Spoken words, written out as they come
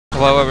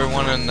Hello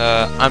everyone, and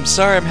I'm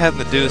sorry I'm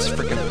having to do this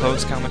freaking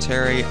post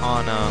commentary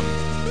on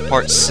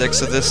part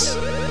 6 of this,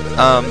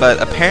 but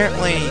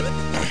apparently,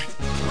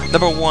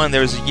 number one,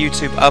 there was a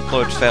YouTube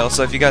upload fail,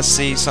 so if you guys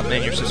see something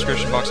in your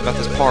subscription box about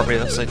this part where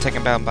it'll say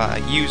taken down by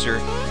a user,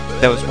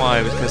 that was why.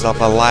 It was because of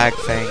a lag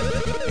thing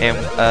in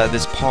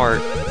this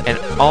part, and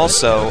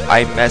also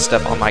I messed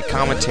up on my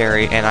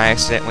commentary and I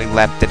accidentally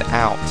left it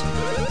out.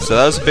 So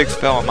that was a big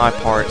fail on my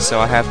part, so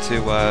I have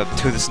to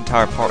do this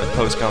entire part with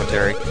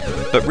post-commentary.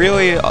 But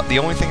really, the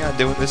only thing I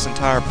do with this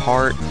entire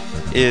part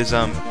is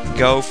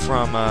go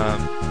from...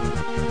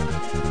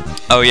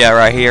 oh yeah,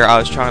 right here, I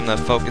was trying to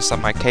focus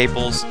on my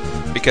cables,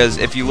 because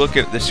if you look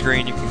at the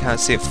screen, you can kind of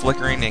see it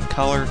flickering in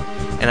color,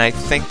 and I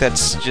think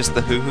that's just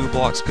the hoo-hoo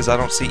blocks, because I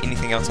don't see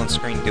anything else on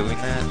screen doing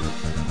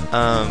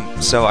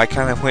that. So I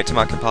kind of went to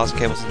my composite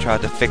cables and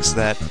tried to fix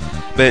that,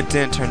 but it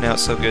didn't turn out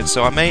so good.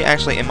 So I may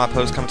actually end my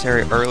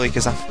post-commentary early,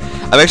 because I'm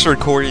actually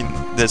recording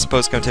this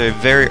post-commentary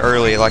very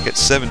early, like at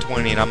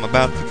 7:20, and I'm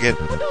about to get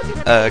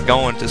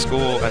going to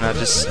school, and I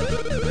just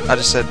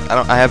said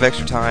I have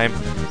extra time.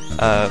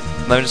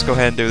 Let me just go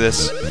ahead and do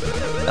this.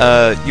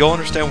 You'll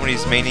understand what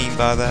he's meaning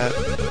by that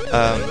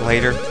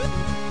later.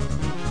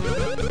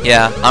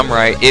 Yeah, I'm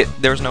right.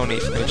 There's no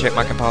need for me to check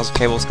my composite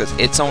cables because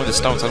it's only the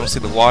stones. I don't see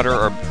the water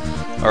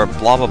or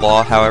blah blah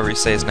blah. However you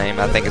say his name,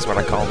 I think is what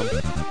I call him.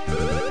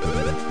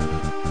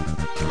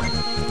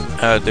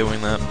 Doing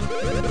that.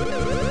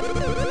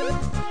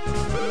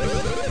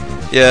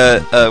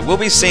 Yeah, we'll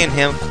be seeing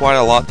him quite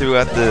a lot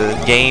throughout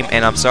the game,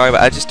 and I'm sorry,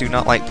 but I just do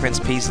not like Prince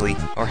Peasley,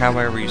 or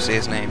however you say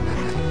his name.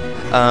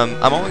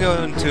 I'm only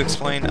going to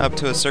explain up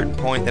to a certain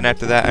point, then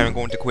after that I'm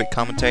going to quit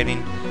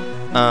commentating.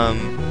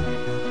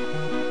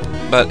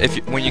 But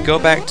when you go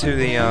back to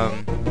the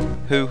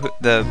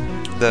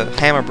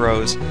Hammer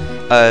Bros,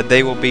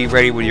 they will be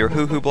ready with your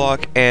hoo-hoo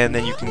block, and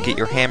then you can get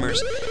your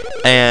hammers.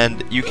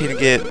 And you can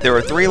get, there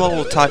are 3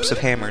 level types of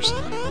hammers.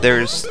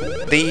 There's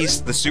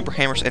these, the super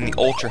hammers, and the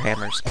ultra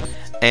hammers.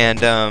 And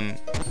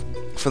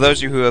for those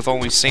of you who have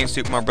only seen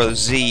Super Mario Bros.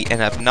 Z and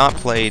have not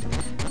played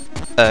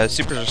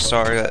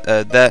Superstar,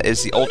 that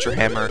is the ultra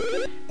hammer.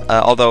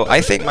 Although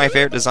I think my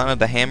favorite design of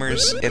the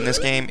hammers in this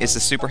game is the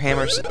super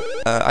hammers.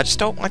 I just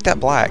don't like that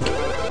black,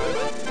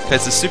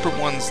 because the super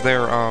ones,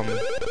 they're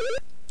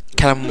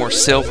kind of more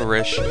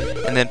silverish,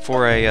 and then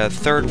for a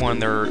third one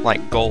they're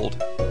like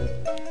gold.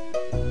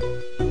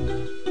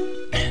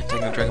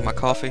 Taking a drink of my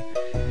coffee.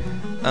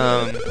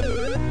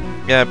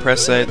 Yeah,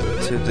 press A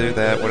to do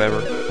that,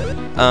 whatever.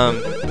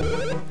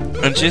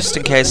 And just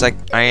in case I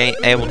ain't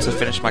able to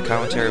finish my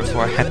commentary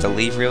before I have to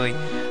leave, really,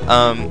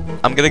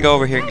 I'm gonna go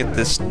over here and get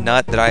this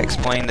nut that I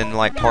explained in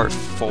like part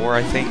 4,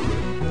 I think,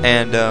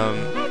 and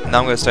now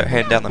I'm gonna start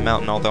heading down the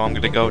mountain. Although I'm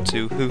gonna go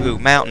to Hoo Hoo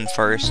Mountain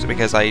first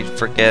because I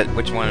forget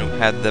which one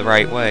had the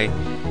right way,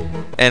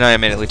 and I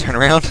immediately turn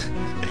around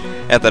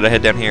after I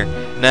head down here.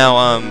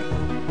 Now,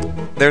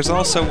 there's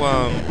also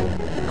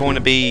going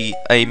to be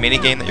a mini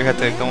game that you have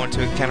to go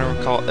into.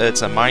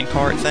 It's a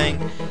minecart thing,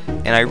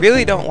 and I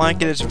really don't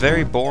like it. It's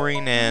very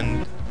boring,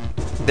 and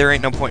there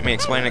ain't no point in me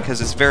explaining it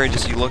because it's very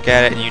just you look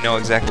at it and you know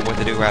exactly what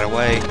to do right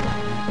away.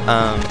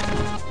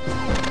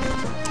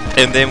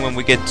 And then when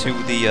we get to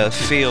the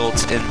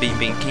fields in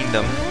Beanbean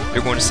Kingdom,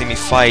 you're going to see me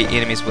fight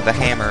enemies with a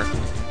hammer,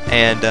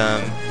 and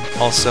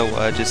also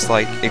just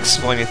like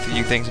explain a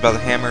few things about the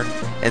hammer.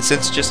 And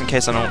since just in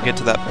case I don't get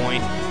to that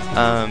point,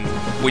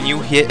 when you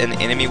hit an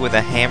enemy with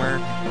a hammer,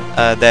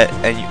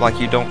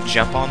 you don't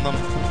jump on them,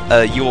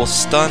 you will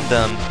stun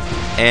them,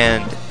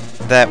 and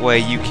that way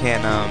you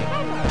can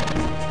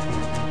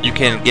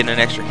get an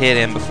extra hit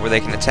in before they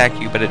can attack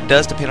you. But it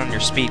does depend on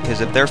your speed,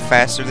 because if they're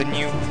faster than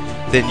you,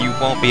 then you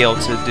won't be able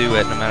to do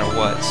it no matter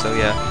what. So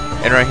yeah,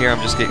 and right here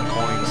I'm just getting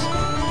coins.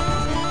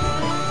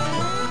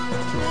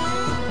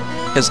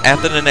 Because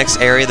after the next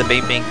area,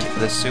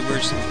 the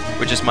sewers,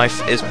 which is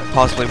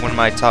possibly one of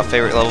my top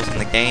favorite levels in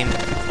the game,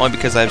 only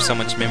because I have so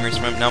much memories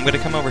from it. Now I'm going to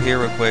come over here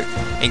real quick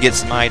and get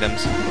some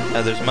items.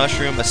 There's a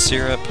mushroom, a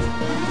syrup,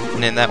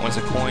 and then that one's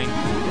a coin,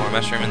 or a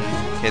mushroom, and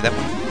okay, that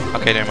one.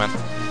 Okay, never mind.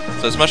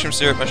 So it's mushroom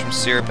syrup,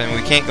 and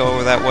we can't go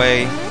over that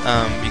way.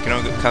 You can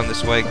only come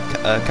this way,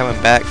 coming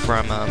back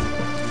from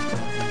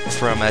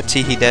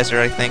Teehee Desert,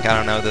 I think. I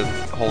don't know the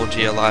whole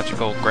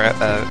geological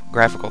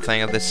graphical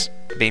thing of this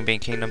Beanbean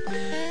Kingdom.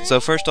 So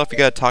first off, you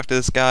gotta talk to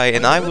this guy,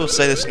 and I will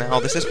say this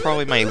now, this is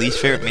probably my least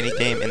favorite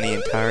minigame in the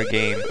entire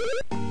game.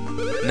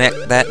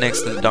 That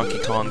next to the Donkey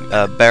Kong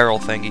barrel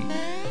thingy.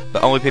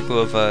 But only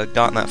people who have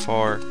gotten that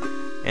far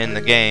in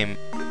the game,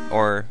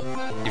 or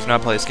if you've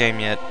not played this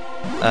game yet,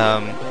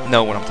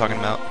 know what I'm talking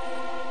about.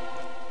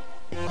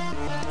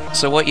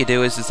 So what you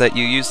do is that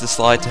you use the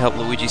slide to help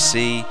Luigi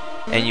see,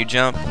 and you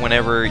jump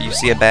whenever you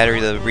see a battery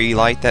to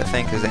relight that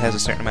thing, because it has a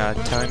certain amount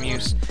of time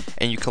use,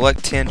 and you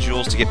collect 10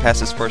 jewels to get past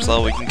this first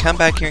level. You can come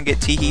back here and get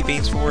teehee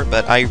beans for it,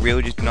 but I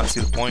really just do not see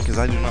the point, because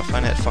I do not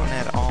find that fun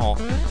at all.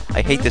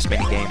 I hate this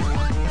minigame,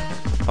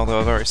 although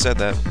I've already said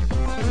that.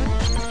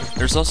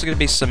 There's also going to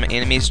be some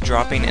enemies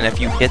dropping, and if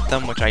you hit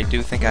them, which I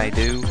do think I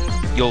do,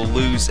 you'll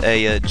lose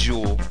a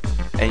jewel.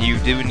 and you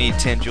do need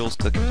 10 jewels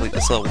to complete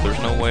this level. There's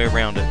no way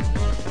around it.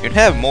 You'd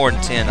have more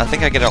than 10. I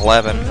think I get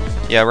 11.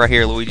 Yeah, right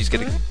here, Luigi's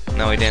getting...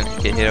 No, he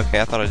didn't get hit.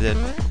 Okay, I thought I did.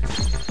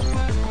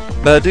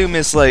 But I do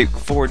miss like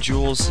 4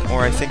 jewels,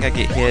 or I think I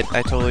get hit.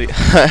 I totally...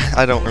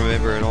 I don't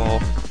remember at all.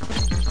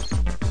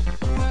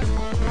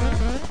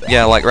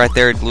 Yeah, like right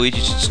there, Luigi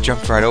just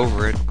jumped right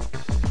over it.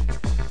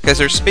 Because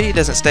their speed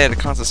doesn't stay at a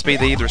constant speed.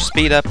 They either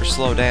speed up or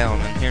slow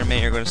down. And here in a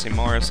minute, you're going to see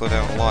Mario slow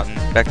down a lot. And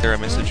back there, I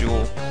missed a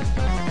jewel.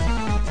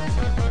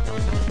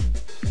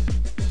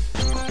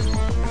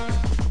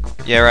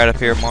 Yeah, right up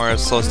here, Mario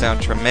slows down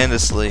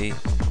tremendously.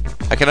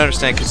 I can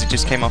understand because he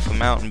just came off a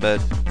mountain, but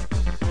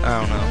I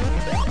don't know.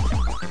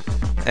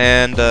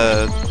 And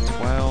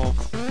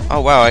 12.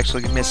 Oh wow, I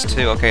actually missed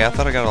 2. Okay, I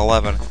thought I got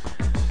 11.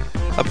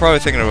 I'm probably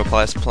thinking of a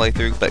past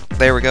playthrough, but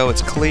there we go.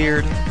 It's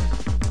cleared.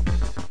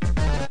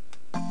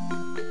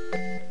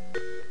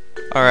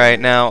 Alright,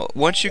 now,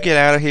 once you get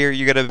out of here,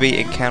 you're going to be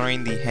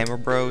encountering the Hammer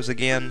Bros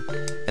again,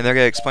 and they're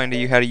going to explain to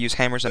you how to use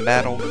hammers in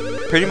battle.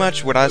 Pretty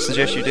much what I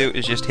suggest you do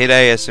is just hit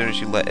A as soon as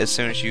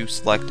you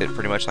select it,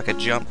 pretty much like a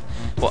jump.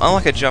 Well,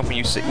 unlike a jump, when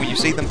you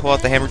see them pull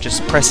out the hammer,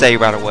 just press A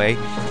right away,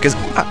 because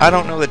I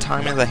don't know the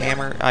timing of the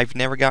hammer. I've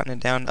never gotten it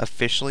down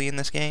officially in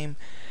this game,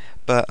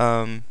 but,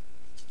 I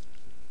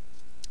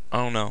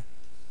don't know.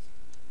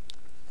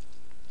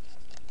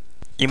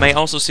 You may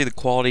also see the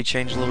quality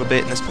change a little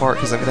bit in this part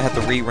because I'm going to have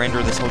to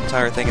re-render this whole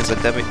entire thing as a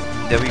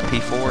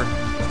WP4,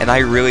 and I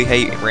really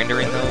hate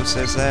rendering those,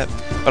 says that.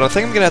 But I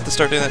think I'm going to have to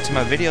start doing that to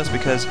my videos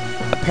because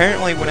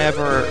apparently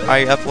whenever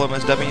I upload them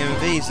as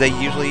WMVs, they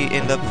usually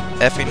end up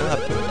effing up.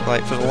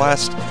 Like for the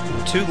last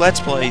 2 Let's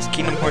Plays,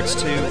 Kingdom Hearts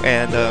 2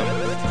 and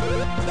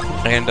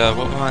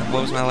what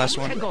was my last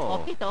one?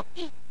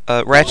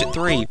 Ratchet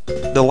 3,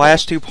 the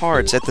last 2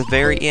 parts at the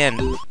very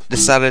end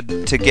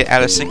decided to get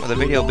out of sync with the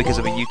video because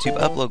of a YouTube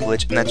upload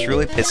glitch, and that's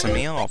really pissing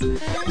me off.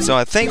 So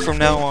I think from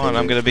now on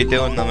I'm going to be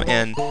doing them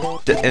in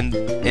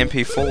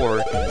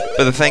MP4.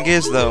 But the thing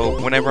is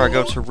though, whenever I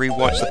go to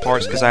rewatch the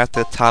parts because I have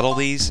to title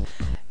these,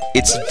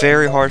 it's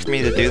very hard for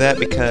me to do that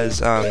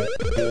because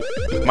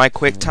my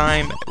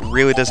QuickTime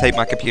really does hate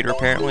my computer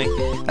apparently.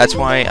 That's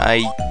why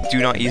I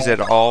do not use it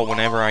at all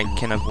whenever I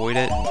can avoid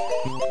it.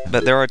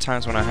 But there are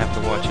times when I have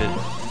to watch it.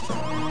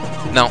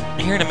 Now,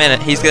 here in a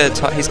minute, he's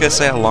gonna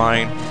say a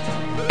line,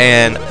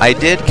 and I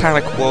did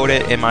kind of quote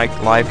it in my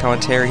live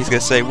commentary. He's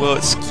gonna say, "Well,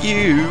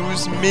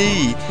 excuse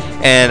me,"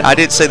 and I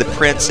did say the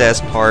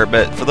princess part.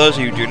 But for those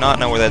of you who do not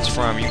know where that's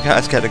from, you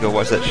guys gotta go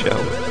watch that show.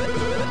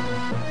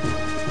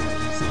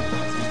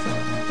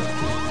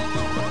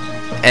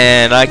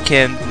 And I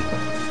can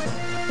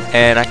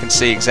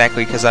see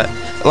exactly because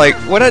like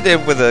what I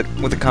did with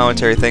the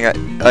commentary thing.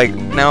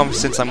 Now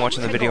since I'm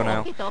watching the video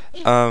now,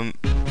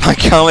 my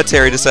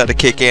commentary decided to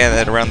kick in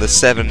at around the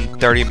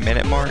 7:30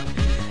 minute mark,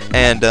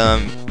 and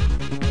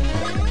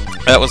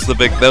that was the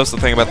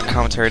thing about the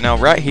commentary. Now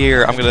right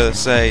here, I'm gonna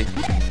say,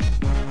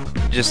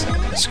 just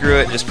screw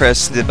it, just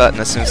press the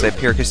button as soon as they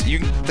appear, because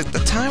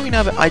the timing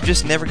of it, I've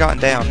just never gotten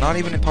down. Not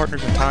even in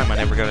Partners in Time, I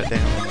never got it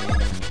down.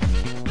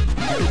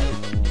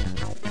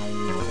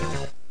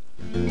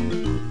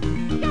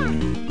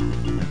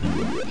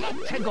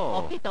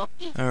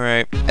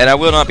 Alright, and I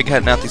will not be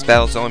cutting out these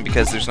battles only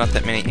because there's not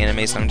that many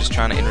enemies. I'm just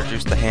trying to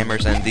introduce the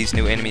hammers and these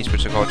new enemies,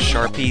 which are called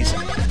Sharpies.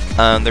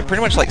 They're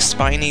pretty much like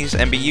Spinies,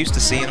 and be used to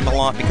seeing them a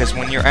lot because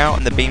when you're out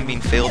in the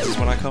Beanbean fields, is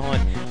what I call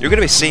it, you're going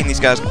to be seeing these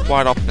guys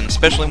quite often,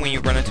 especially when you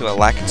run into a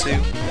Lakitu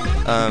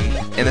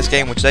in this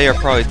game, which they are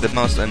probably the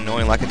most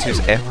annoying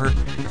Lakitus ever.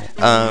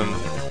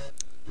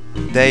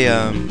 They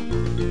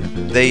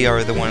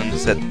are the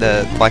ones that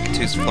the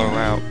Lakitus throw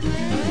out.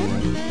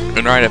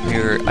 And right up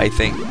here, I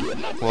think,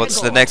 well,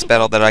 it's the next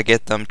battle that I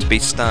get them to be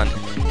stunned.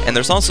 And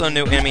there's also a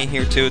new enemy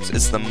here too.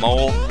 It's the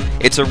mole.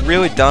 It's a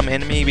really dumb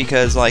enemy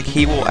because like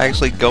he will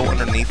actually go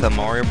underneath a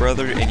Mario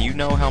Brother, and you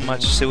know how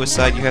much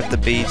suicide you have to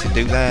be to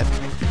do that.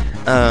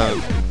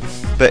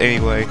 But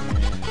anyway,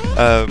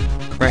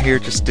 right here,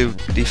 just do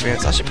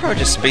defense. I should probably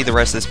just speed the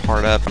rest of this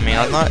part up. I mean,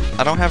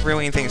 I don't have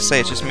really anything to say.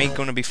 It's just me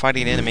going to be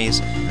fighting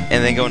enemies,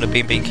 and then going to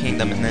Beanbean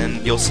Kingdom, and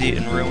then you'll see it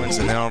in ruins,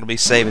 and then I'll be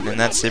saving, and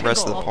that's the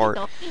rest of the part.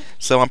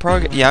 So I'm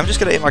just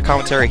gonna end my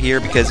commentary here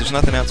because there's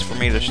nothing else for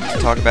me to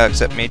talk about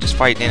except me just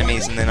fighting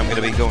enemies, and then I'm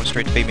gonna be going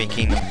straight to Beanbean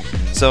Kingdom.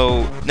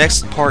 So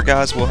next part,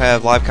 guys, we'll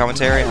have live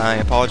commentary. I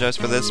apologize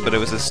for this, but it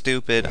was a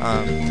stupid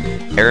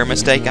error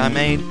mistake I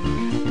made,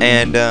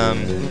 and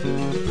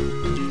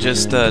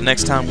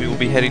next time we will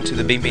be heading to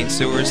the Beanbean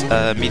Sewers,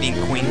 meeting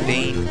Queen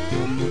Bean,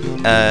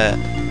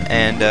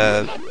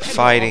 and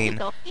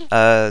fighting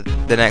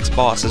the next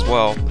boss as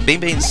well.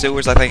 Beanbean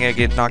Sewers, I think I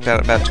get knocked out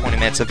in about 20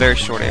 minutes. A very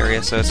short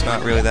area, so it's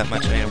not really that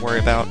much I need to worry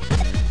about.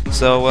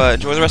 So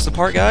enjoy the rest of the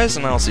part, guys,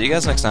 and I'll see you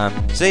guys next time.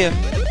 See ya!